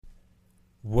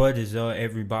What is up,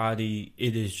 everybody?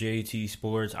 It is JT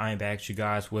Sports. I am back to you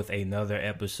guys with another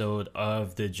episode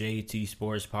of the JT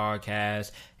Sports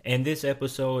Podcast. In this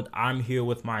episode, I'm here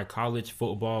with my college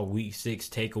football week 6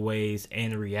 takeaways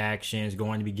and reactions.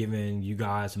 Going to be giving you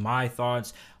guys my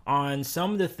thoughts on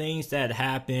some of the things that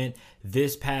happened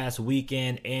this past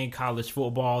weekend in college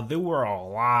football. There were a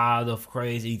lot of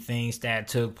crazy things that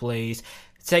took place.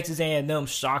 Texas A&M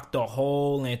shocked the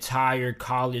whole entire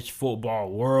college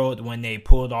football world when they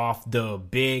pulled off the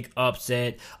big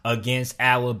upset against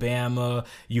Alabama.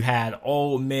 You had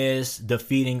Ole Miss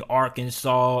defeating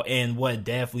Arkansas in what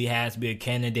definitely has to be a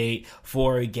candidate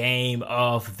for a game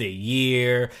of the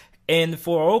year. And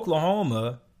for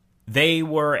Oklahoma, they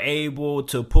were able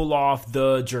to pull off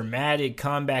the dramatic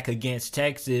comeback against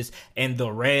Texas in the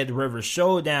Red River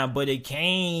Showdown, but it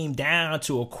came down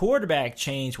to a quarterback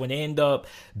change when they ended up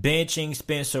benching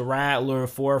Spencer Rattler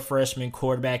for freshman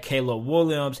quarterback Caleb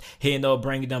Williams. He ended up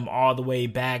bringing them all the way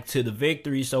back to the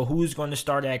victory. So who's going to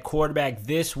start at quarterback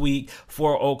this week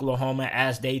for Oklahoma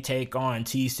as they take on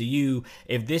TCU?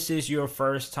 If this is your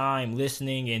first time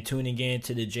listening and tuning in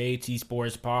to the JT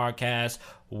Sports Podcast,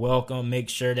 welcome. Make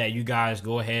sure that you guys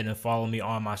go ahead and follow me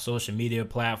on my social media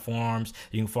platforms.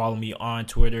 You can follow me on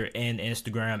Twitter and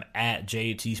Instagram at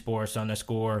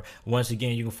JTSports_. Once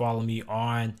again, you can follow me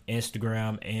on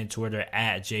Instagram and Twitter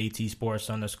at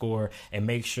JTSports_. And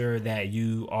make sure that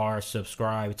you are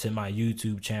subscribed to my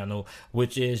YouTube channel,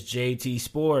 which is JT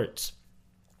Sports.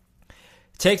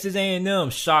 Texas A&M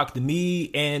shocked me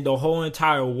and the whole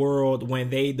entire world when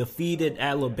they defeated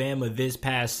Alabama this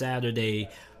past Saturday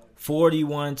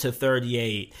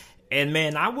 41-38. And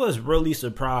man, I was really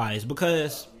surprised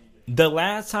because the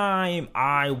last time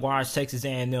I watched Texas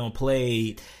A&M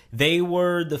played, they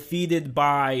were defeated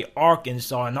by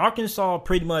Arkansas, and Arkansas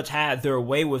pretty much had their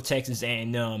way with Texas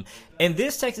A&M. And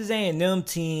this Texas A&M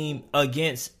team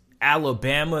against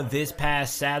Alabama this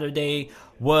past Saturday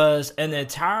was an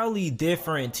entirely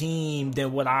different team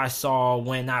than what I saw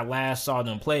when I last saw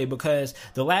them play, because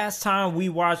the last time we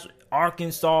watched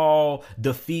Arkansas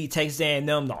defeat Texas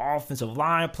A&M, the offensive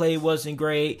line play wasn't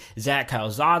great. Zach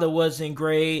Calzada wasn't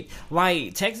great.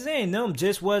 Like, Texas A&M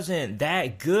just wasn't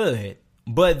that good.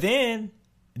 But then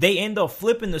they end up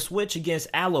flipping the switch against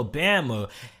Alabama.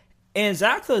 And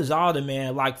Zach Calzada,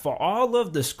 man, like, for all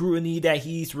of the scrutiny that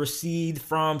he's received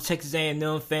from Texas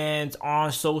A&M fans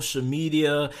on social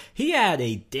media, he had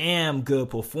a damn good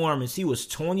performance. He was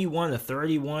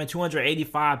 21-31,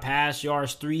 285 pass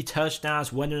yards, 3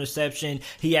 touchdowns, 1 interception.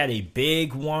 He had a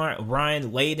big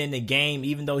run late in the game,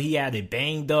 even though he had a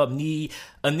banged up knee.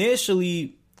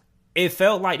 Initially, it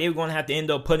felt like they were going to have to end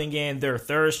up putting in their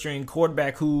third string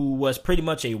quarterback, who was pretty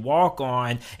much a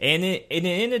walk-on. And it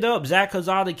ended up, Zach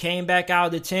Calzada came back out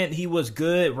of the tent. He was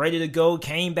good, ready to go,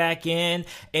 came back in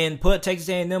and put Texas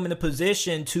A&M in a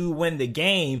position to win the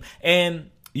game. And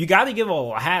you got to give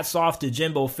a hats off to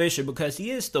Jimbo Fisher, because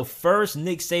he is the first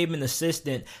Nick Saban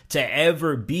assistant to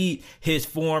ever beat his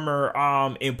former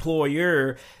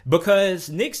employer, because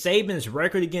Nick Saban's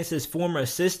record against his former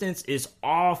assistants is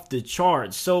off the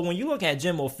charts. So when you look at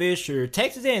Jimbo Fisher,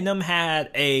 Texas A&M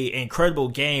had a incredible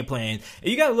game plan.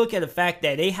 And you got to look at the fact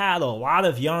that they had a lot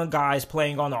of young guys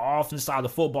playing on the offensive side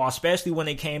of football, especially when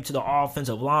it came to the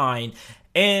offensive line.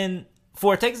 And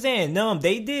for Texas A&M,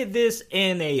 they did this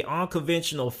in a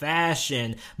unconventional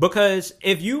fashion, because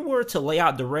if you were to lay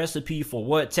out the recipe for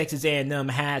what Texas A&M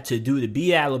had to do to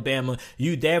beat Alabama,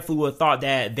 you definitely would have thought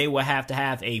that they would have to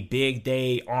have a big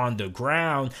day on the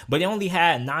ground. But they only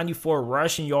had 94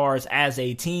 rushing yards as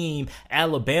a team.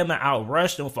 Alabama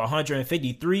outrushed them for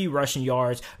 153 rushing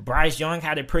yards. Bryce Young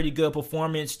had a pretty good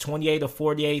performance,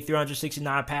 28-48,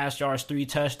 369 pass yards, 3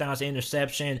 touchdowns,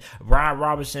 interception. Brian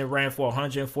Robinson ran for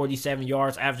 147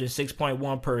 yards, averaging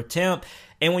 6.1 per attempt.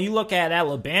 And when you look at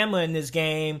Alabama in this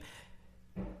game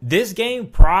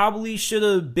probably should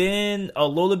have been a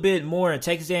little bit more in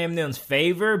Texas A&M's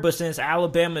favor, but since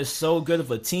Alabama is so good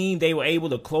of a team, they were able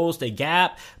to close the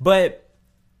gap. But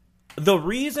the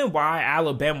reason why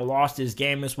Alabama lost this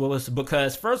game was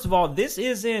because, first of all, this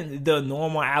isn't the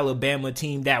normal Alabama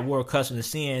team that we're accustomed to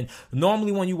seeing.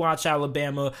 Normally, when you watch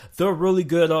Alabama, they're really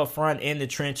good up front in the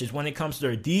trenches when it comes to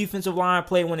their defensive line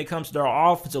play, when it comes to their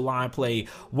offensive line play.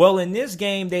 Well, in this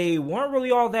game, they weren't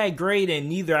really all that great in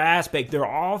neither aspect. Their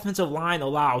offensive line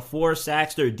allowed 4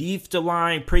 sacks. Their defensive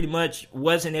line pretty much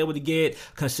wasn't able to get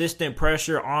consistent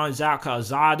pressure on Zach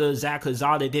Calzada. Zach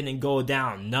Calzada didn't go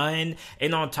down none.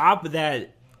 And on top of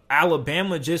that,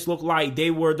 Alabama just looked like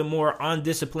they were the more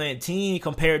undisciplined team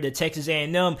compared to Texas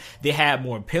A&M. They had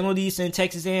more penalties than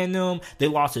Texas A&M. They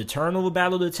lost a turnover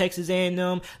battle to Texas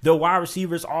A&M. The wide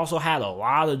receivers also had a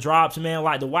lot of drops, man.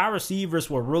 Like, the wide receivers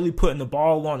were really putting the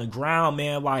ball on the ground,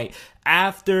 man. Like,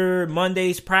 after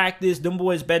Monday's practice, them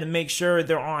boys better make sure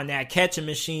they're on that catching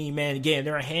machine, man, getting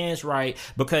their hands right,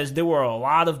 because there were a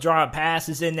lot of drop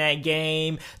passes in that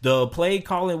game. The play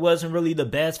calling wasn't really the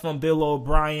best from Bill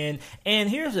O'Brien. And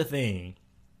here's the thing.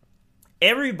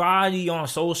 Everybody on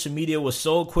social media was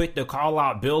so quick to call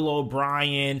out Bill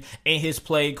O'Brien and his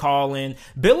play calling.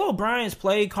 Bill O'Brien's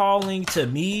play calling, to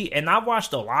me, and I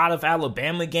watched a lot of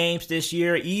Alabama games this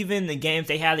year, even the games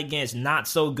they had against not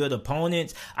so good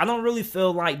opponents. I don't really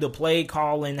feel like the play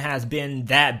calling has been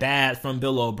that bad from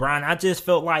Bill O'Brien. I just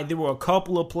felt like there were a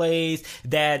couple of plays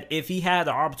that if he had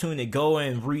the opportunity to go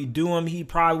and redo them, he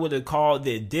probably would have called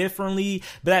it differently.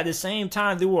 But at the same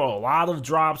time, there were a lot of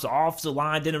drops. The offensive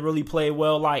line didn't really play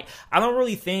well. Like, I don't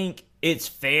really think it's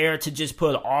fair to just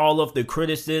put all of the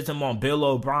criticism on Bill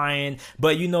O'Brien.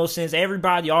 But, you know, since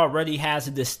everybody already has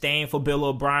a disdain for Bill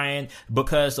O'Brien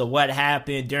because of what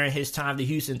happened during his time to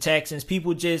Houston Texans,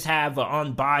 people just have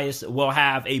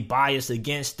have a bias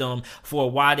against them for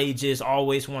why they just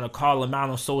always want to call him out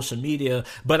on social media.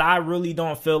 But I really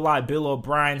don't feel like Bill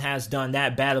O'Brien has done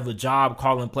that bad of a job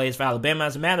calling plays for Alabama.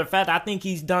 As a matter of fact, I think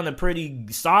he's done a pretty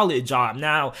solid job.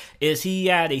 Now, is he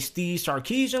at a Steve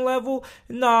Sarkisian level?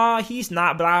 Nah, he's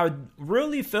not, but I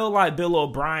really feel like Bill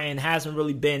O'Brien hasn't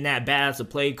really been that bad as a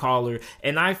play caller,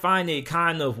 and I find it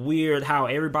kind of weird how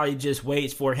everybody just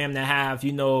waits for him to have,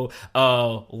 you know,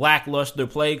 a lackluster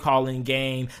play calling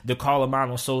game to call him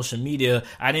out on social media.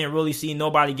 I didn't really see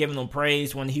nobody giving him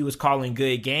praise when he was calling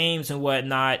good games and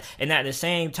whatnot, and at the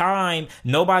same time,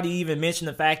 nobody even mentioned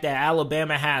the fact that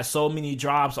Alabama had so many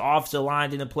drops, offensive line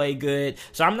didn't play good,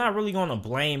 so I'm not really going to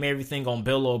blame everything on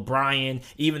Bill O'Brien,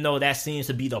 even though that seems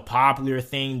to be the popular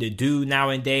thing to do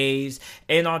nowadays.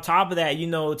 And on top of that, you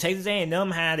know, Texas A&M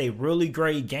had a really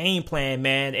great game plan,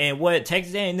 man. And what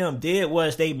Texas A&M did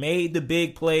was they made the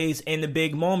big plays in the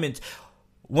big moments.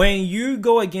 When you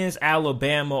go against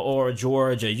Alabama or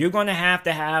Georgia, you're going to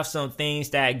have some things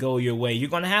that go your way. You're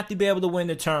going to have to be able to win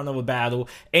the turnover battle,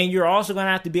 and you're also going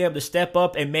to have to be able to step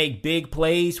up and make big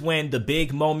plays when the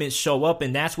big moments show up,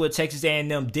 and that's what Texas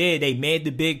A&M did. They made the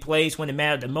big plays when it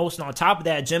mattered the most, and on top of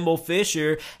that, Jimbo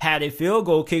Fisher had a field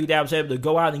goal kick that was able to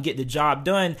go out and get the job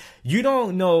done. You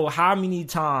don't know how many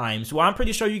times, well, I'm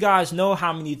pretty sure you guys know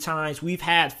how many times we've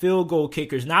had field goal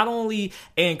kickers, not only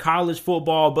in college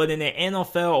football, but in the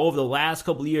NFL over the last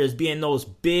couple of years, being those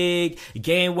big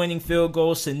game-winning field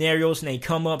goal scenarios, and they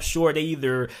come up short. They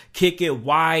either kick it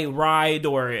wide right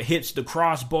or it hits the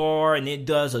crossbar and it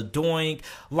does a doink.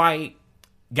 Like,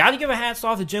 got to give a hats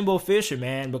off to Jimbo Fisher,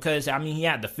 man, because, I mean, he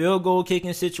had the field goal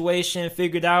kicking situation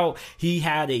figured out. He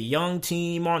had a young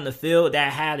team on the field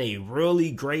that had a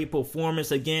really great performance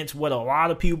against what a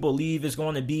lot of people believe is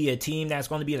going to be a team that's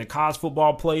going to be in the college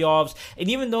football playoffs. And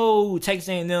even though Texas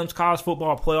A&M's college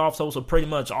football playoffs, those are pretty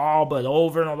much all but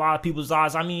over in a lot of people's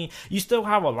eyes, I mean, you still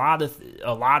have a lot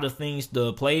of things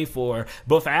to play for.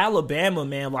 But for Alabama,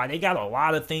 man, like, they got a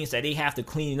lot of things that they have to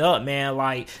clean up, man.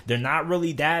 Like, they're not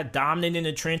really that dominant in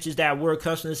the trenches that we're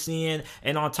accustomed to seeing.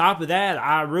 And on top of that,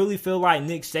 I really feel like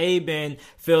Nick Saban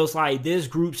feels like this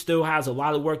group still has a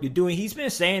lot of work to do, and he's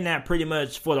been saying that pretty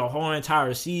much for the whole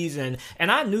entire season.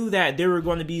 And I knew that there were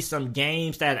going to be some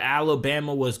games that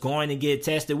Alabama was going to get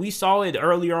tested. We saw it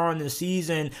earlier on in the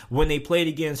season when they played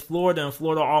against Florida, and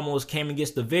Florida almost came and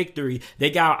gets the victory. They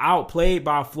got outplayed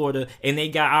by Florida, and they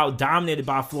got out-dominated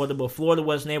by Florida, but Florida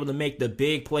wasn't able to make the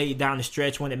big play down the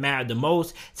stretch when it mattered the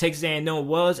most. Texas A&M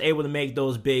was able to make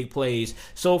those big plays.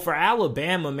 So for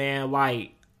Alabama, man,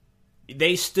 like,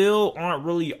 they still aren't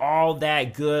really all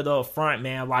that good up front,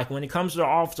 man. Like, when it comes to the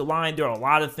offensive line, there are a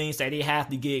lot of things that they have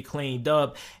to get cleaned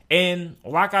up. And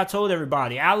like I told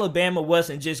everybody, Alabama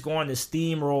wasn't just going to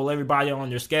steamroll everybody on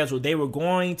their schedule. They were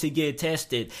going to get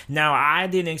tested. Now, I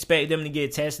didn't expect them to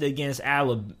get tested against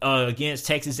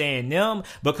Texas A&M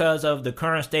because of the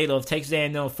current state of Texas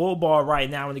A&M football right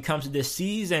now when it comes to this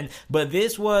season. But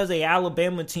this was a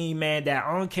Alabama team, man, that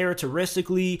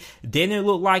uncharacteristically didn't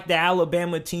look like the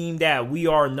Alabama team that we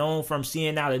are known from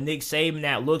seeing out of Nick Saban,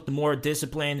 that looked more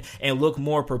disciplined and looked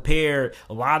more prepared.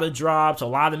 A lot of drops, a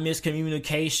lot of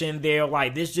miscommunication there.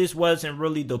 Like, this just wasn't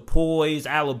really the poised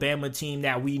Alabama team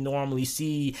that we normally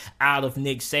see out of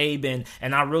Nick Saban,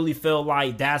 and I really feel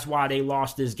like that's why they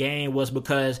lost this game, was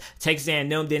because Texas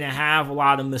A&M didn't have a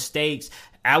lot of mistakes.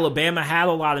 Alabama had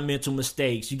a lot of mental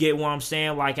mistakes. You get what I'm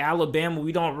saying? Like Alabama,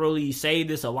 we don't really say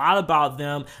this a lot about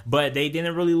them, but they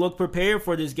didn't really look prepared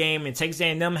for this game, and Texas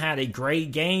A&M had a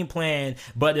great game plan.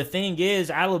 But the thing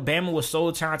is, Alabama was so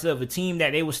talented of a team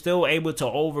that they were still able to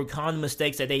overcome the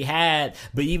mistakes that they had.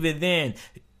 But even then,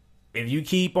 if you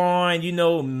keep on,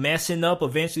 messing up,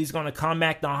 eventually it's going to come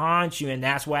back to haunt you, and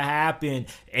that's what happened.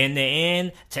 In the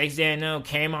end, Texas A&M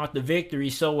came out the victory.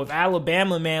 So with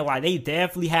Alabama, man, like they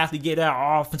definitely have to get that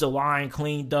offensive line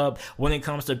cleaned up when it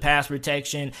comes to pass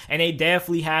protection, and they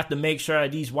definitely have to make sure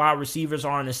that these wide receivers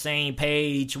are on the same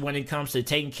page when it comes to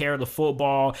taking care of the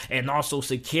football and also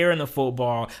securing the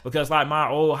football. Because like my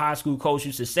old high school coach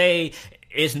used to say,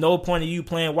 it's no point of you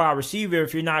playing wide receiver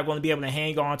if you're not going to be able to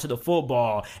hang on to the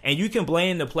football. And you can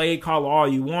blame the play caller all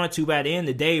you want to, but at the end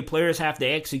of the day, players have to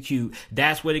execute.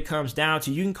 That's what it comes down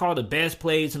to. You can call the best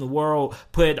plays in the world,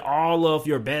 put all of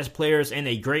your best players in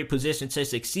a great position to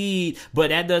succeed, but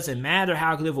that doesn't matter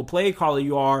how good of a play caller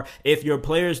you are if your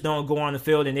players don't go on the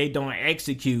field and they don't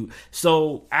execute.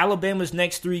 So Alabama's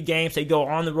next 3 games, they go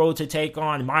on the road to take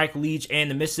on Mike Leach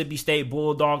and the Mississippi State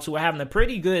Bulldogs, who are having a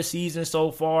pretty good season so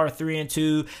far, 3-2.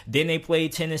 Then they play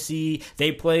Tennessee,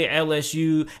 they play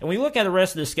LSU, and when you look at the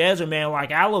rest of the schedule, man,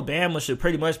 like Alabama should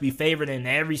pretty much be favored in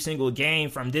every single game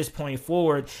from this point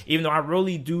forward, even though I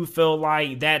really do feel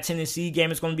like that Tennessee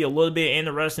game is going to be a little bit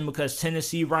interesting because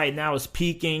Tennessee right now is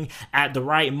peaking at the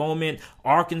right moment.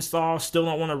 Arkansas still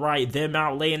don't want to write them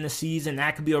out late in the season.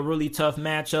 That could be a really tough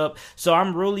matchup. So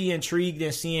I'm really intrigued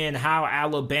in seeing how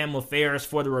Alabama fares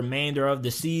for the remainder of the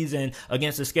season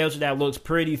against a schedule that looks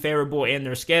pretty favorable in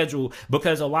their schedule,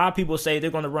 because a lot of people say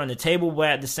they're going to run the table, but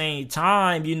at the same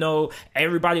time,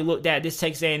 everybody looked at this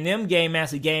Texas A&M game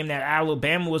as a game that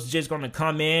Alabama was just going to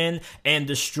come in and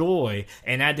destroy,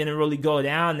 and that didn't really go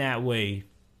down that way.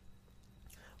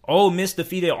 Ole Miss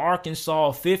defeated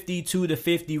Arkansas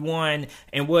 52-51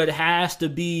 and what has to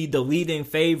be the leading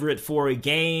favorite for a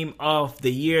game of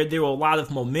the year. There were a lot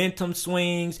of momentum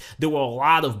swings. There were a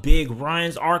lot of big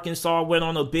runs. Arkansas went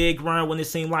on a big run when it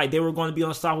seemed like they were going to be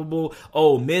unstoppable.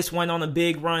 Ole Miss went on a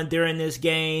big run during this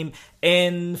game.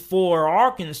 And for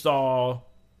Arkansas,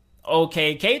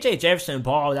 okay, KJ Jefferson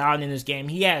balled out in this game.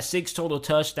 He had 6 total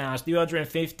touchdowns,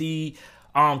 350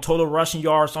 total rushing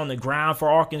yards on the ground for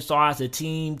Arkansas as a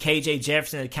team. KJ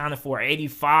Jefferson accounted for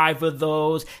 85 of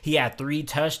those. He had 3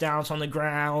 touchdowns on the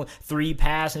ground, 3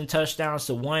 passing touchdowns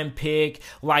to 1 pick.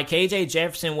 Like, KJ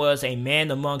Jefferson was a man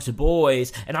amongst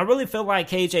boys, and I really feel like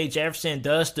KJ Jefferson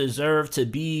does deserve to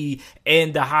be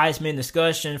in the Heisman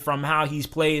discussion from how he's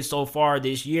played so far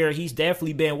this year. He's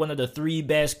definitely been one of the 3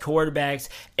 best quarterbacks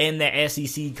in the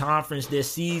SEC conference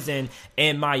this season,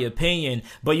 in my opinion.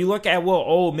 But you look at what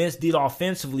Ole Miss did offensively,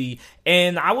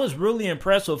 and I was really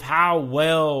impressed with how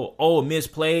well Ole Miss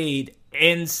played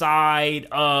inside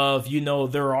of,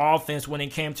 their offense when it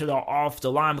came to the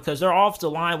offensive line, because their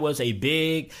offensive line was a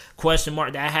big question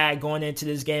mark that I had going into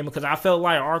this game, because I felt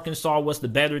like Arkansas was the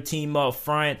better team up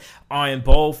front on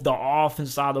both the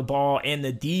offensive side of the ball and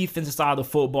the defensive side of the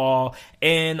football,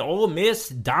 and Ole Miss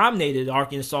dominated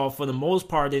Arkansas for the most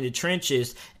part in the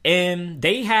trenches, and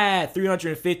they had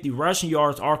 350 rushing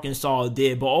yards, Arkansas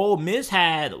did, but Ole Miss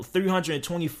had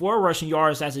 324 rushing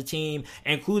yards as a team,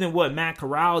 including what Matt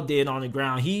Corral did on the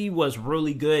ground. He was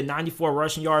really good, 94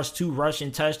 rushing yards, 2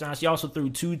 rushing touchdowns. He also threw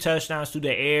 2 touchdowns through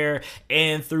the air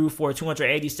and threw for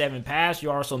 287 pass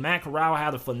yards, so Matt Corral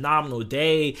had a phenomenal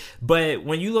day. But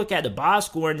when you look at the box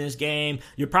score in this game,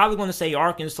 you're probably going to say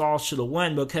Arkansas should have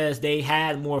won because they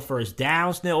had more first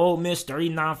downs than Ole Miss,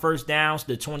 39 first downs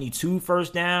to 22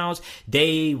 first downs.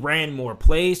 They ran more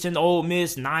plays than Ole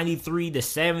Miss,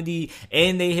 93-70,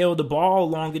 and they held the ball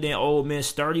longer than Ole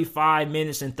Miss, 35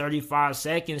 minutes and 35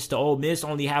 seconds to Ole Miss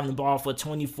only having the ball for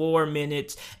 24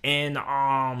 minutes and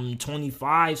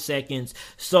 25 seconds.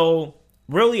 So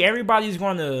really, everybody's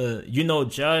going to,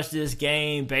 judge this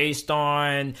game based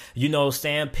on,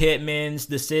 Sam Pittman's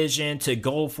decision to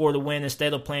go for the win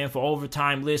instead of playing for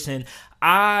overtime. Listen,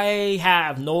 I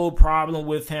have no problem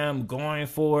with him going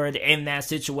for it in that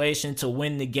situation to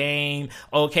win the game.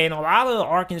 Okay, and a lot of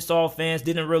Arkansas fans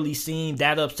didn't really seem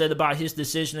that upset about his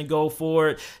decision to go for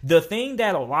it. The thing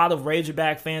that a lot of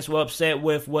Razorback fans were upset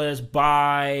with was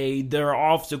by their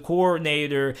offensive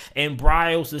coordinator and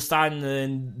Bryles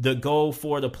deciding to go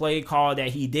for the play call that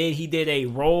he did. He did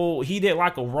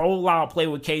like a rollout play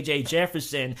with KJ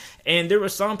Jefferson, and there were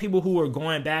some people who were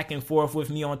going back and forth with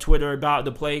me on Twitter about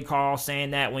the play call,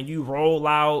 saying that when you roll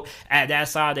out at that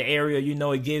side of the area,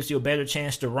 it gives you a better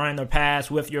chance to run or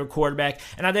pass with your quarterback.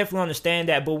 And I definitely understand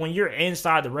that. But when you're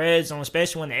inside the red zone,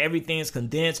 especially when everything's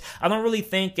condensed, I don't really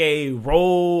think a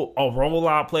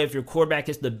rollout play if your quarterback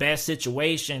is the best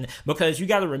situation, because you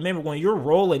got to remember, when you're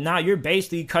rolling now, you're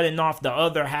basically cutting off the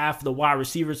other half of the wide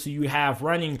receivers who you have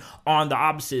running on the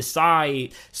opposite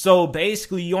side. So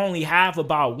basically you only have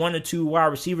about 1 or 2 wide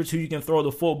receivers who you can throw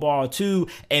the football to,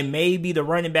 and maybe the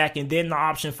running back, and then the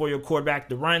option for your quarterback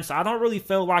to run. So I don't really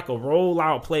feel like a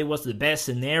rollout play was the best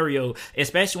scenario,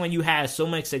 especially when you had so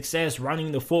much success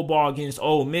running the football against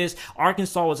Ole Miss.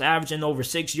 Arkansas was averaging over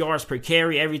 6 yards per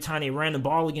carry every time they ran the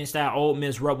ball against that Ole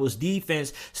Miss Rebels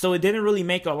defense. So it didn't really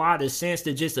make a lot of sense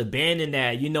to just abandon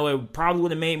that. It probably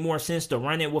would have made more sense to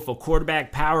run it with a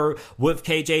quarterback power with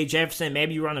KJ Jefferson.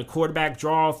 Maybe you run a quarterback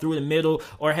draw through the middle,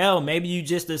 or hell, maybe you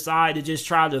just decide to just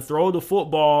try to throw the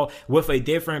football with a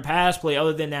different pass play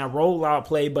other than that rollout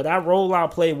play. But that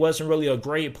rollout play wasn't really a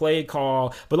great play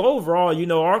call. But overall,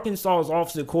 Arkansas's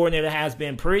offensive coordinator has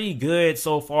been pretty good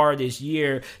so far this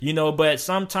year, but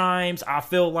sometimes I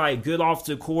feel like good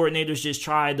offensive coordinators just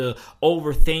try to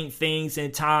overthink things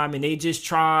in time, and they just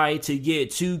try to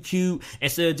get too cute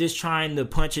instead of just trying to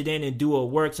punch it in and do what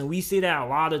works. And we see that a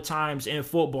lot of times in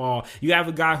football. You have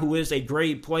a guy who is a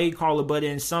great play caller, but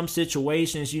in some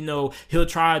situations, he'll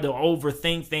try to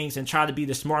overthink things and try to be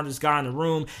the smartest guy in the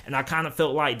room. And I kind of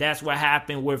felt like that's what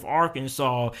happened with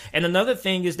Arkansas. And another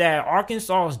thing is that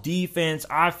Arkansas's defense,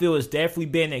 I feel, has definitely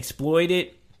been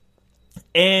exploited.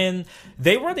 And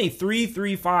they run a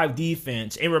 3-3-5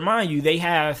 defense. And remind you, they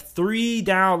have 3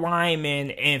 down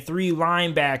linemen and 3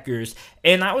 linebackers.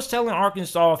 And I was telling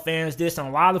Arkansas fans this, and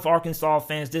a lot of Arkansas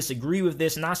fans disagree with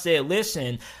this. And I said,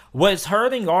 listen, what's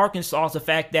hurting Arkansas is the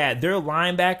fact that their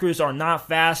linebackers are not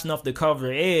fast enough to cover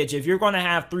the edge. If you're going to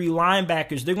have 3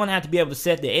 linebackers, they're going to have to be able to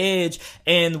set the edge.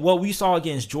 And what we saw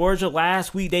against Georgia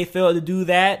last week, they failed to do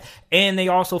that. And they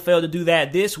also failed to do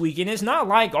that this week. And it's not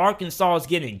like Arkansas is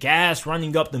getting gas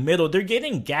running up the middle. They're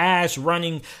getting gas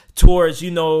running towards,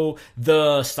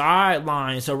 the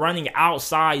sidelines, so running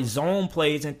outside zone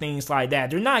plays and things like that.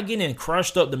 They're not getting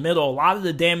crushed up the middle. A lot of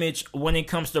the damage when it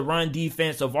comes to run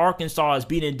defense of Arkansas is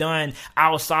being done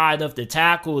outside of the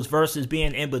tackles versus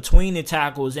being in between the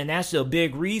tackles. And that's a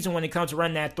big reason when it comes to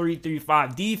running that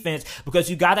 3-3-5 defense, because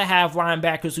you got to have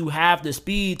linebackers who have the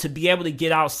speed to be able to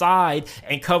get outside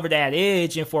and cover that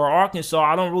edge. And for Arkansas,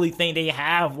 I don't really think they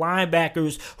have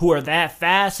linebackers who are that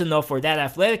fast enough or that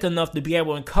athletic enough to be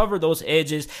able to cover those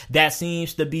edges. That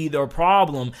seems to be their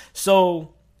problem.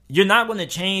 So you're not going to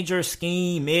change your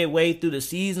scheme midway through the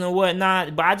season or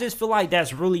whatnot, but I just feel like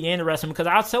that's really interesting, because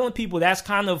I was telling people that's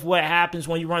kind of what happens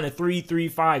when you run a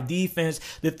 3-3-5 defense.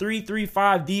 The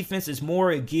 3-3-5 defense is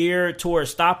more geared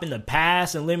towards stopping the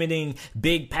pass and limiting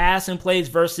big passing plays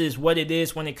versus what it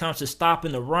is when it comes to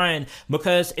stopping the run,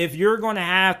 because if you're going to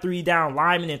have 3 down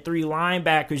linemen and 3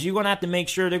 linebackers, you're going to have to make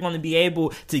sure they're going to be able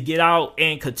to get out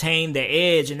and contain the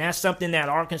edge, and that's something that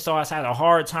Arkansas has had a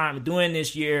hard time doing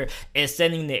this year, is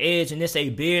setting the edge, and it's a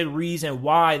big reason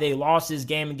why they lost this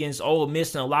game against Ole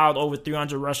Miss and allowed over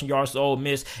 300 rushing yards to Ole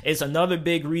Miss. It's another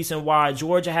big reason why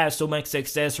Georgia has so much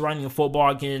success running the football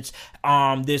against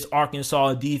this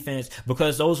Arkansas defense,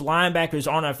 because those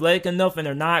linebackers aren't athletic enough and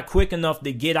they're not quick enough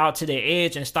to get out to the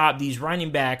edge and stop these running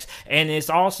backs. And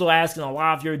it's also asking a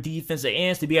lot of your defensive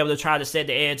ends to be able to try to set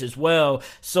the edge as well.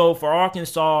 So for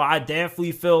Arkansas, I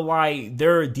definitely feel like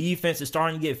their defense is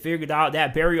starting to get figured out.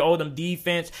 That Barry Odom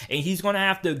defense, and he's going to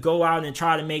have to go out and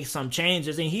try to make some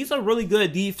changes. And he's a really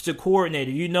good defensive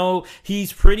coordinator.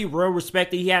 He's pretty well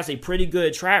respected. He has a pretty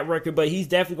good track record, but he's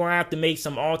definitely going to have to make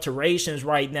some alterations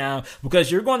right now,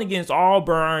 because you're going against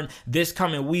Auburn this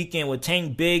coming weekend with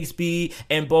Tank Bigsby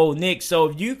and Bo Nix. So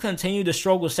if you continue to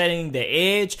struggle setting the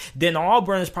edge, then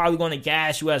Auburn is probably going to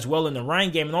gas you as well in the run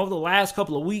game. And over the last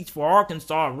couple of weeks for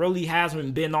Arkansas, it really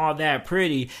hasn't been all that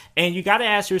pretty. And you got to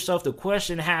ask yourself the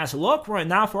question, has luck run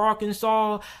out for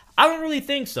Arkansas? I don't really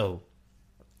think so.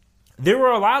 There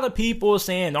were a lot of people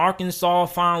saying Arkansas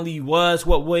finally was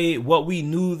what we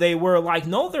knew they were. Like,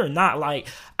 no, they're not. Like,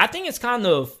 I think it's kind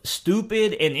of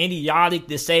stupid and idiotic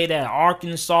to say that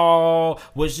Arkansas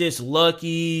was just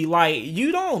lucky. Like,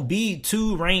 you don't beat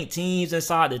 2 ranked teams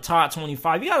inside the top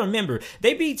 25. You got to remember,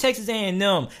 they beat Texas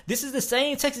A&M. This is the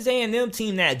same Texas A&M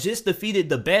team that just defeated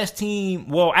the best team,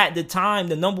 well, at the time,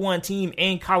 the number 1 team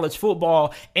in college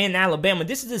football in Alabama.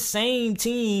 This is the same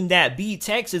team that beat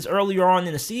Texas earlier on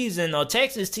in the season facing a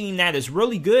Texas team that is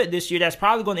really good this year, that's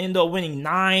probably going to end up winning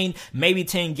 9, maybe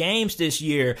 10 games this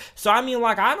year. So, I mean,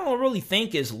 like, I don't really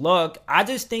think it's luck. I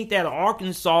just think that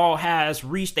Arkansas has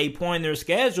reached a point in their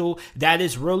schedule that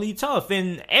is really tough.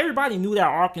 And everybody knew that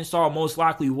Arkansas most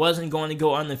likely wasn't going to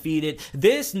go undefeated.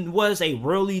 This was a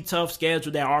really tough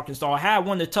schedule that Arkansas had,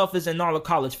 one of the toughest in all of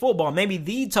college football, maybe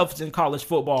the toughest in college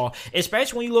football,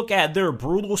 especially when you look at their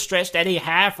brutal stretch that they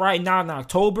have right now in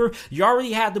October. You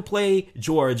already had to play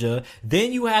Georgia,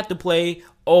 then you had to play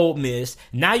Ole Miss,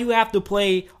 now you have to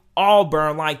play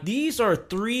Auburn. Like, these are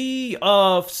 3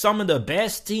 of some of the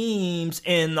best teams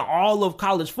in all of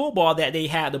college football that they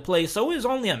had to play. So it was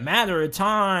only a matter of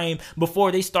time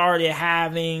before they started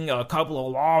having a couple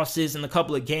of losses and a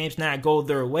couple of games not go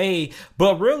their way.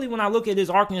 But really, when I look at this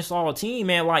Arkansas team,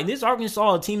 man, like, this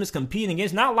Arkansas team is competing.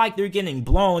 It's not like they're getting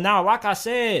blown. Now, like I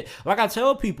said, like I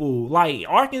tell people, like,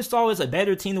 Arkansas is a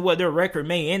better team than what their record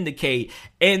may indicate.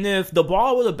 And if the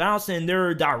ball would have bounced in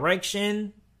their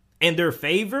direction, in their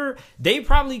favor, they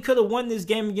probably could have won this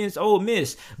game against Ole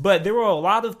Miss. But there were a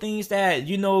lot of things that,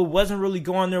 wasn't really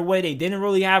going their way. They didn't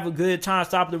really have a good time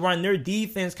stopping the run. Their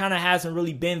defense kind of hasn't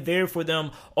really been there for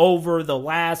them over the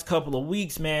last couple of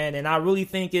weeks, man. And I really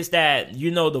think it's that,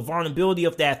 the vulnerability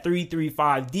of that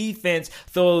 3-3-5 defense.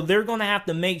 So they're going to have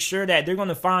to make sure that they're going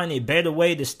to find a better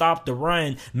way to stop the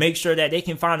run, make sure that they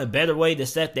can find a better way to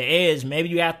set the edge. Maybe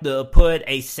you have to put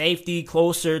a safety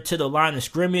closer to the line of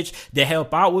scrimmage to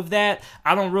help out with that.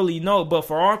 I don't really know. But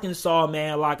for Arkansas,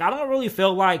 man, like, I don't really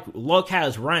feel like luck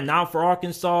has run out for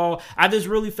Arkansas. I just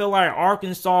really feel like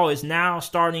Arkansas is now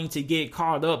starting to get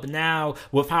caught up now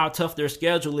with how tough their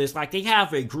schedule is. Like, they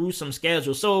have a gruesome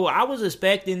schedule. So I was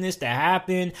expecting this to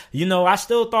happen. I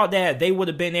still thought that they would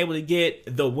have been able to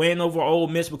get the win over Ole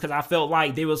Miss because I felt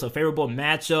like there was a favorable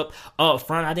matchup up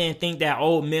front. I didn't think that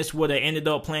Ole Miss would have ended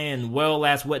up playing well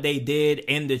as what they did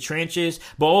in the trenches.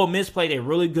 But Ole Miss played a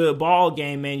really good ball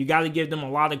game, man. You got to give them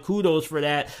a lot of kudos for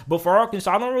that. But for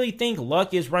Arkansas, I don't really think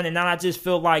luck is running out. I just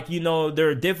feel like,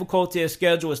 their difficulty of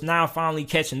schedule is now finally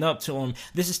catching up to them.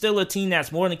 This is still a team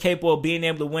that's more than capable of being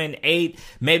able to win 8,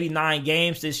 maybe 9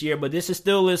 games this year, but this is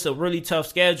a really tough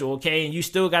schedule, okay? And you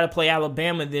still got to play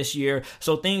Alabama this year,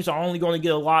 so things are only going to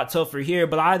get a lot tougher here.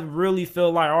 But I really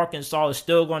feel like Arkansas is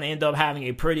still going to end up having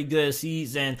a pretty good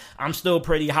season. I'm still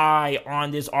pretty high on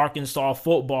this Arkansas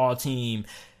football team.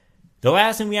 The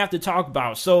last thing we have to talk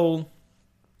about. So,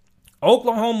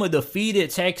 Oklahoma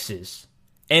defeated Texas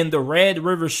in the Red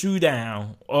River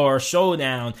Showdown.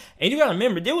 And you got to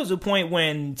remember, there was a point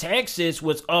when Texas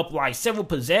was up like several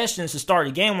possessions to start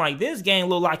the game. Like, this game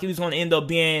looked like it was going to end up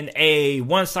being a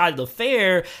one-sided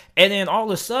affair. And then all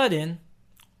of a sudden,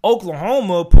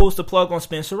 Oklahoma pulls the plug on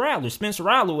Spencer Rattler. Spencer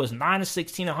Rattler was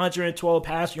 9-16, 112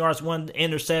 passing yards, 1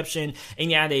 interception, and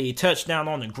he had a touchdown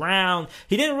on the ground.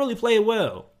 He didn't really play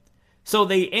well. So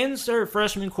they insert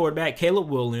freshman quarterback Caleb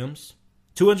Williams,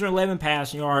 211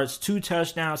 passing yards, 2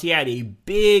 touchdowns. He had a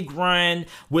big run,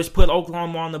 which put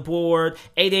Oklahoma on the board,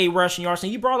 88 rushing yards.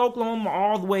 And he brought Oklahoma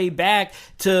all the way back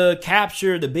to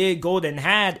capture the big Golden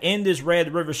Hat in this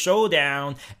Red River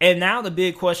Showdown. And now the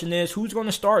big question is, who's going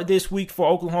to start this week for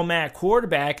Oklahoma at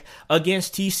quarterback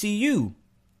against TCU?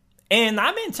 And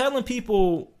I've been telling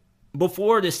people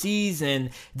before the season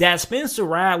that Spencer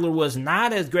Rattler was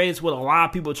not as great as what a lot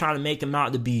of people trying to make him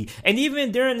out to be. And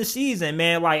even during the season,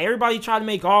 man, like, everybody tried to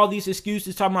make all these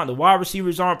excuses talking about the wide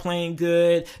receivers aren't playing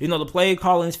good. The play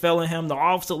calling's failing him. The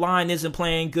offensive line isn't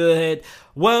playing good.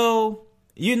 Well,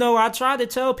 I tried to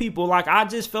tell people, like, I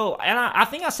just felt, and I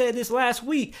think I said this last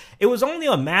week, it was only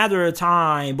a matter of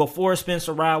time before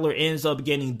Spencer Rattler ends up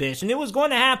getting benched. And it was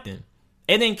going to happen.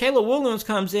 And then Caleb Williams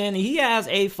comes in and he has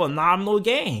a phenomenal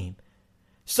game.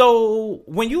 So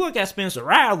when you look at Spencer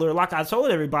Rattler, like I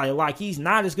told everybody, like, he's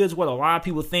not as good as what a lot of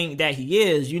people think that he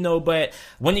is, but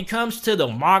when it comes to the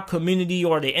mock community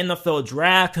or the NFL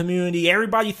draft community,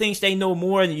 everybody thinks they know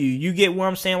more than you. You get what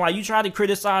I'm saying? Like, you try to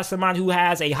criticize somebody who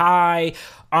has a high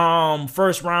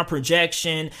first round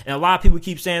projection, and a lot of people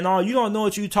keep saying, oh, you don't know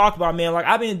what you talk about, man. Like,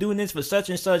 I've been doing this for such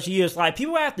and such years. Like,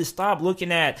 people have to stop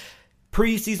looking at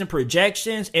preseason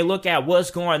projections and look at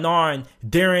what's going on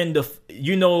during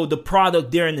the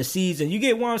product during the season. You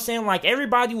get what I'm saying? Like,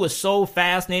 everybody was so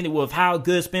fascinated with how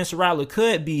good Spencer Rattler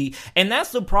could be, and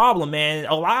that's the problem, man.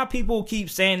 A lot of people keep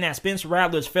saying that Spencer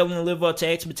Rattler is failing to live up to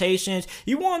expectations.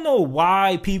 You want to know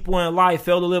why people in life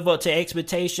fail to live up to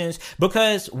expectations?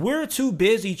 Because we're too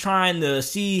busy trying to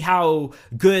see how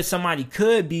good somebody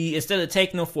could be instead of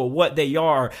taking them for what they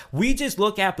are. We just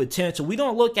look at potential. We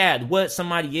don't look at what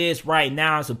somebody is right right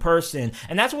now as a person.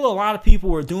 And that's what a lot of people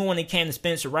were doing when it came to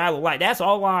Spencer Rattler. Like, that's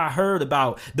all I heard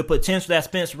about the potential that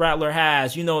Spencer Rattler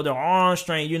has. You know, the arm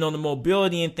strength, you know, the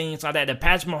mobility and things like that, the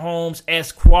Patrick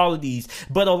Mahomes-esque qualities.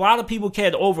 But a lot of people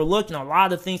kept overlooking a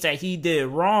lot of things that he did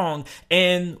wrong.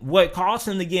 And what caused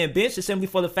him to get benched is simply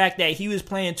for the fact that he was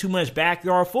playing too much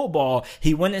backyard football.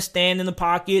 He wouldn't stand in the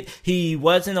pocket. He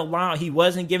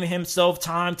wasn't giving himself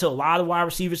time to allow the wide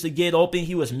receivers to get open.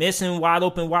 He was missing wide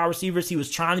open wide receivers. He was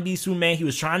trying to be Superman. He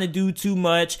was trying to do too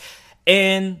much.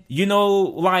 And, you know,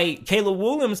 like, Caleb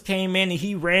Williams came in and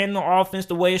he ran the offense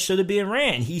the way it should have been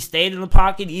ran. He stayed in the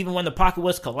pocket even when the pocket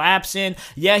was collapsing.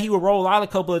 Yeah, he would roll out a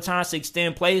couple of times to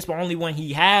extend plays, but only when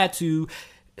he had to.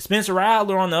 Spencer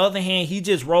Rattler, on the other hand, he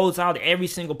just rolls out every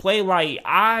single play. Like,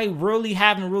 I really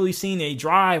haven't really seen a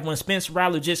drive when Spencer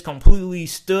Rattler just completely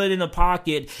stood in the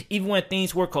pocket, even when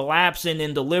things were collapsing,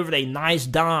 and delivered a nice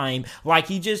dime. Like,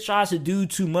 he just tries to do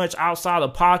too much outside the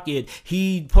pocket.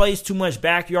 He plays too much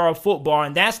backyard football,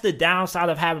 and that's the downside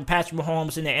of having Patrick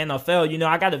Mahomes in the NFL. You know,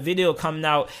 I got a video coming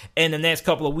out in the next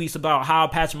couple of weeks about how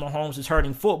Patrick Mahomes is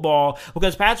hurting football,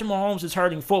 because Patrick Mahomes is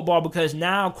hurting football because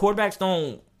now quarterbacks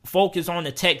don't focus on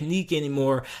the technique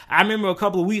anymore. I remember a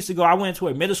couple of weeks ago, I went to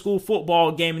a middle school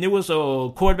football game, and there was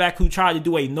a quarterback who tried to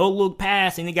do a no-look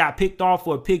pass, and he got picked off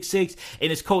for a pick six, and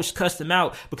his coach cussed him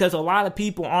out because a lot of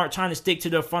people aren't trying to stick to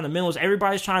their fundamentals.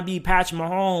 Everybody's trying to be Patrick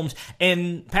Mahomes,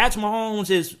 and Patrick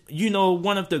Mahomes is, you know,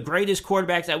 one of the greatest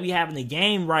quarterbacks that we have in the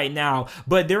game right now,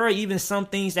 but there are even some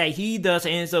things that he does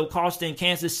that ends up costing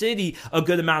Kansas City a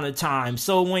good amount of time.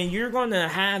 So when you're going to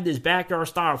have this backyard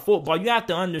style of football, you have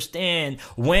to understand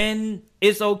when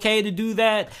it's okay to do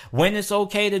that, when it's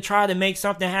okay to try to make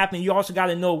something happen. You also got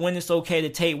to know when it's okay to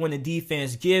take when the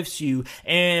defense gives you.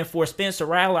 And for Spencer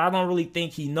Rattler, I don't really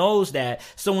think he knows that.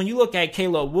 So when you look at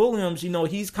Caleb Williams, you know,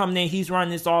 he's coming in, he's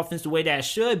running this offense the way that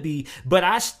should be, but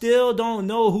I still don't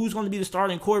know who's going to be the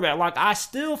starting quarterback. Like, I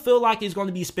still feel like it's going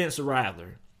to be Spencer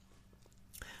Rattler.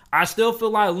 I still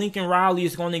feel like Lincoln Riley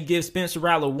is going to give Spencer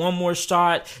Rattler one more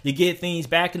shot to get things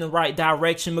back in the right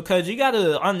direction, because you got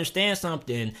to understand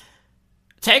something.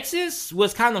 Texas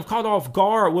was kind of caught off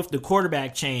guard with the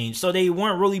quarterback change, so they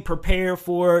weren't really prepared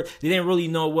for it. They didn't really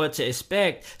know what to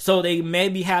expect, so they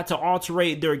maybe had to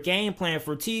alterate their game plan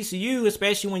for TCU,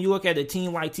 especially when you look at a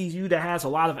team like TCU that has a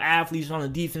lot of athletes on the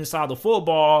defense side of the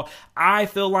football. I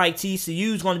feel like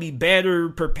TCU is going to be better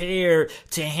prepared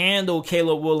to handle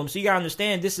Caleb Williams. So you got to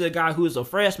understand, this is a guy who is a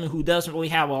freshman who doesn't really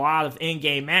have a lot of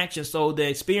in-game action, so the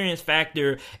experience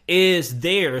factor is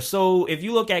there. So if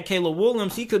you look at Caleb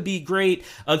Williams, he could be great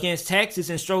against Texas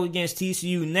and struggle against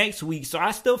TCU next week. So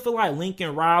I still feel like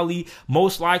Lincoln Riley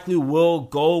most likely will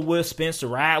go with Spencer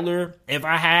Rattler if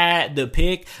I had the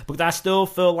pick, because I still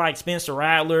feel like Spencer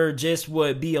Rattler just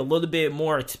would be a little bit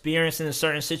more experienced in a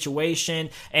certain situation.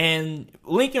 And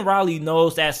Lincoln Riley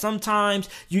knows that sometimes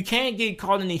you can't get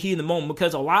caught in the heat of the moment,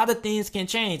 because a lot of things can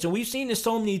change. And we've seen this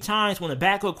so many times when a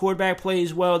backup quarterback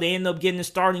plays well, they end up getting a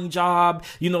starting job.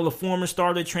 You know, the former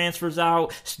starter transfers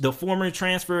out. The former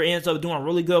transfer ends up doing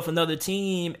really good for another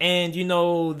team, and you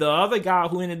know, the other guy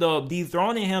who ended up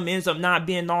dethroning him ends up not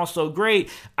being also great,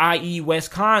 i.e.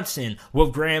 Wisconsin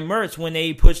with Graham Mertz when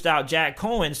they pushed out Jack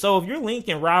Cohen. So if you're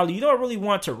Lincoln Riley, you don't really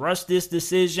want to rush this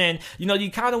decision. You know, you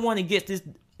kind of want to get this.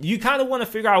 You kind of want to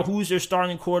figure out who's your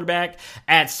starting quarterback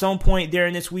at some point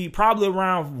during this week, probably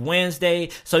around Wednesday,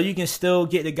 so you can still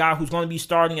get the guy who's going to be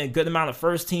starting a good amount of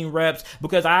first-team reps,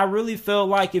 because I really feel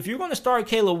like if you're going to start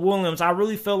Caleb Williams, I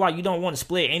really feel like you don't want to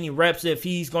split any reps if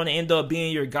he's going to end up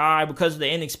being your guy because of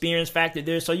the inexperience factor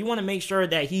there. So you want to make sure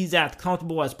that he's as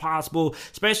comfortable as possible,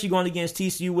 especially going against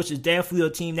TCU, which is definitely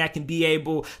a team that can be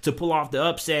able to pull off the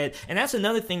upset. And that's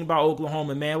another thing about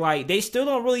Oklahoma, man. Like, they still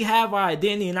don't really have an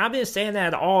identity, and I've been saying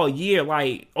that all year.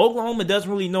 Like, Oklahoma doesn't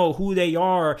really know who they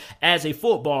are as a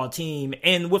football team,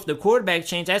 and with the quarterback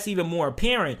change, that's even more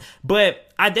apparent. But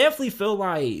I definitely feel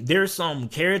like there's some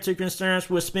character concerns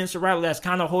with Spencer Rattler that's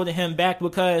kind of holding him back,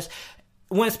 because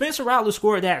when Spencer Rattler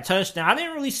scored that touchdown, I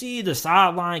didn't really see the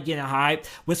sideline getting hyped.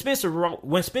 When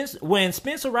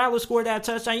Spencer Rattler scored that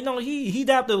touchdown, you know, he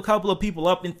dapped a couple of people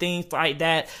up and things like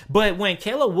that. But when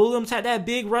Caleb Williams had that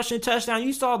big rushing touchdown,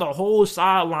 you saw the whole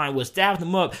sideline was dapping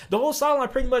him up. The whole sideline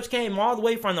pretty much came all the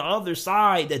way from the other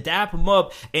side to dap him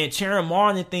up and cheer him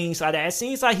on and things like that. It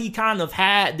seems like he kind of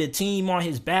had the team on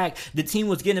his back. The team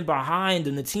was getting behind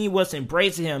him. The team was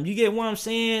embracing him. You get what I'm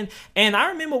saying? And I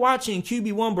remember watching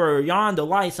QB1 Beyond the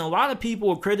lights. And a lot of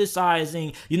people are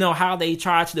criticizing, how they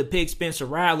try to depict Spencer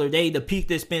Rattler. They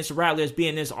depicted Spencer Rattler as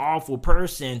being this awful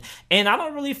person. And I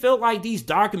don't really feel like these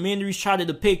documentaries try to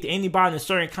depict anybody in a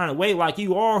certain kind of way. Like,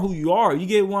 you are who you are. You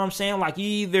get what I'm saying? Like, you're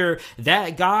either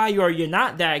that guy or you're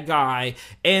not that guy.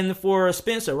 And for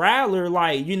Spencer Rattler,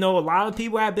 like, a lot of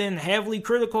people have been heavily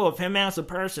critical of him as a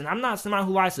person. I'm not somebody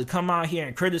who likes to come out here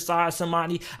and criticize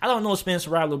somebody. I don't know Spencer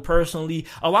Rattler personally.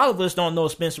 A lot of us don't know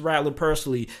Spencer Rattler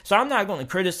personally. So I'm not going to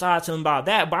criticize him about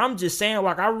that. But I'm just saying,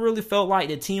 like, I really felt like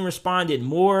the team responded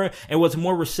more and was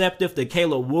more receptive to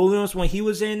Caleb Williams when he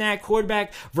was in that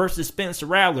quarterback versus Spencer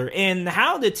Rattler. And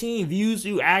how the team views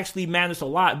you actually matters a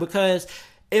lot, because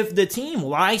if the team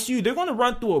likes you, they're going to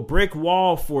run through a brick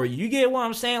wall for you. You get what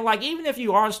I'm saying? Like, even if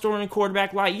you are a starting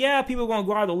quarterback, like, yeah, people are going to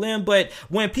go out on a limb, but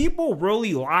when people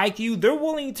really like you, they're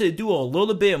willing to do a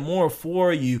little bit more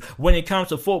for you when it comes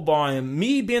to football. And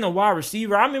me being a wide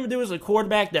receiver, I remember there was a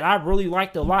quarterback that I really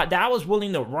liked a lot that I was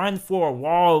willing to run for a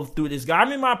wall through this guy. I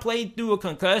remember I played through a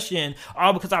concussion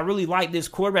because I really liked this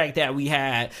quarterback that we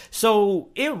had. So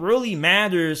it really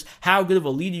matters how good of a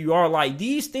leader you are. Like,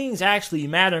 these things actually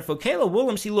matter. For Caleb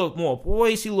Williams, he looked more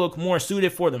poised, he looked more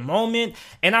suited for the moment,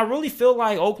 and I really feel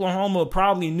like Oklahoma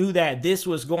probably knew that this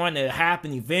was going to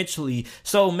happen eventually.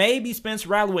 So maybe Spencer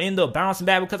Rattler will end up bouncing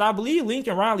back, because I believe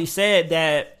Lincoln Riley said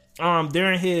that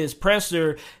during his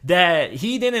presser that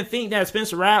he didn't think that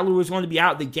Spencer Rattler was going to be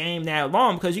out the game that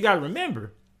long, because you got to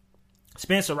remember,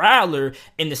 Spencer Rattler,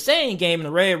 in the same game in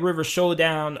the Red River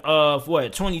Showdown of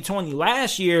 2020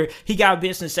 last year, he got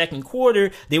benched in the second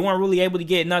quarter. They weren't really able to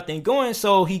get nothing going,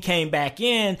 so he came back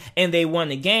in and they won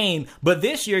the game. But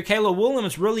this year, Caleb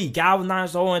Williams really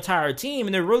galvanized the whole entire team,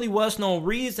 and there really was no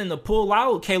reason to pull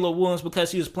out Caleb Williams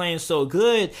because he was playing so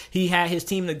good. He had his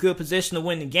team in a good position to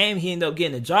win the game. He ended up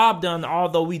getting the job done,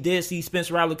 although we did see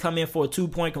Spencer Rattler come in for a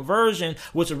 2-point conversion,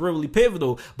 which was really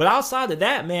pivotal. But outside of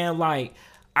that, man, like,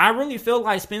 I really feel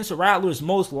like Spencer Rattler is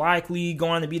most likely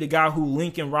going to be the guy who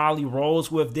Lincoln Riley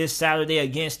rolls with this Saturday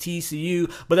against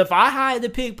TCU. But if I had to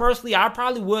pick personally, I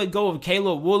probably would go with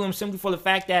Caleb Williams, simply for the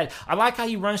fact that I like how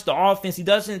he runs the offense. He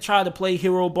doesn't try to play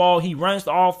hero ball. He runs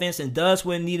the offense and does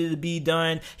what needed to be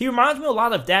done. He reminds me a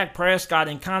lot of Dak Prescott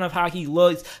and kind of how he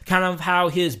looks, kind of how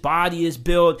his body is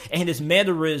built and his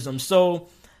mannerism. So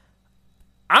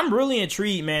I'm really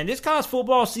intrigued, man. This college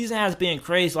football season has been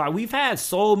crazy. Like, we've had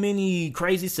so many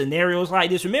crazy scenarios like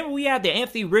this. Remember, we had the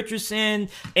Anthony Richardson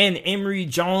and Emory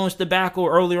Jones debacle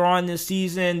earlier on this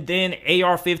season. Then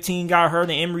AR-15 got hurt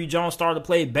and Emory Jones started to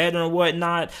play better and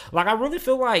whatnot. Like, I really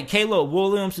feel like Caleb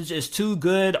Williams is just too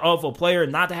good of a player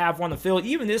not to have on the field.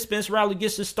 Even if Spencer Rattler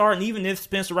gets to start, and even if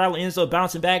Spencer Rattler ends up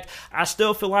bouncing back, I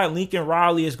still feel like Lincoln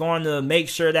Riley is going to make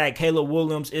sure that Caleb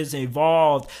Williams is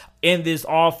involved in this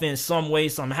offense some way,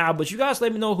 somehow. But you guys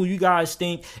let me know who you guys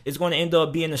think is going to end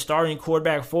up being the starting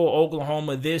quarterback for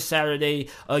Oklahoma this Saturday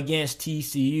against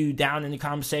TCU down in the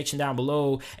comment section down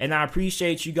below. And I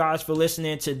appreciate you guys for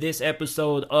listening to this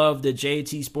episode of the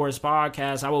JT Sports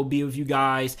Podcast. I will be with you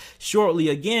guys shortly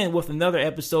again with another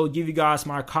episode, give you guys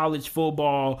my college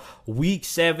football week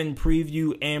 7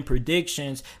 preview and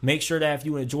predictions. Make sure that if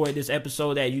you enjoyed this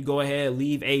episode that you go ahead,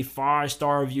 leave a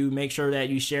 5-star review. Make sure that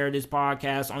you share this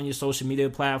podcast on your social media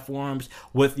platforms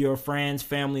with your friends,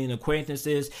 family, and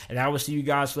acquaintances. And I will see you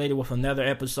guys later with another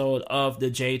episode of the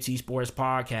JT Sports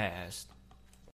Podcast.